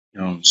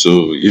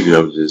So if you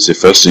have this, the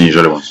first thing you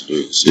usually want to do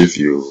is if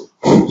you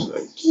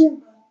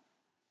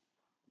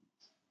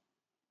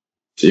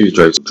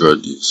try to draw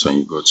this and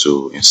you go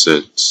to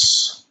insert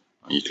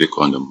and you click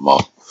on the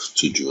map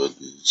to draw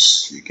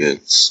this, you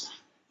get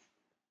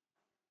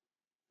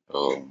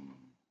um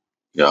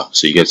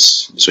so you get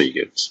this what you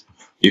get.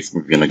 If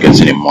you're not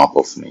getting a map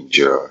of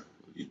Nigeria,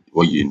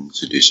 what you need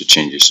to do is to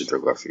change this to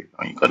geography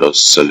and you can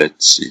just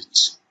select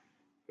it,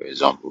 for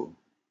example,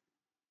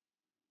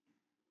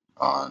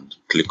 and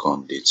click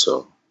on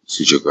data.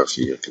 See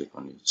geography here, click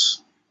on it.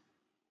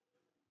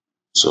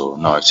 So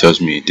now it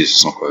tells me this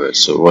is not correct.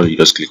 So what you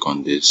just click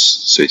on this,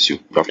 so you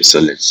probably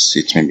select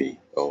it maybe,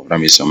 or that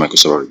means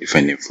Microsoft already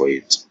defined name for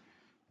it.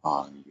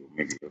 And you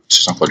maybe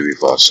choose some for the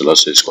reverse. So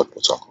let's say it's called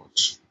Port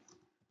Harcourt.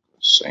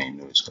 So I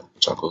know it's called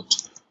Port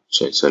Harcourt.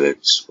 So I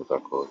select Port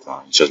Harcourt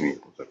and it shows me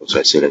Port Harcourt. So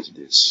I select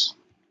this.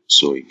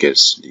 So it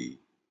gets the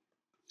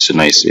so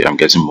now you see I'm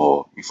getting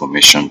more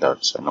information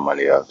that I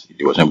normally have.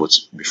 It wasn't able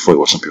to, before it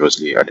wasn't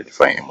previously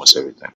identifying almost everything.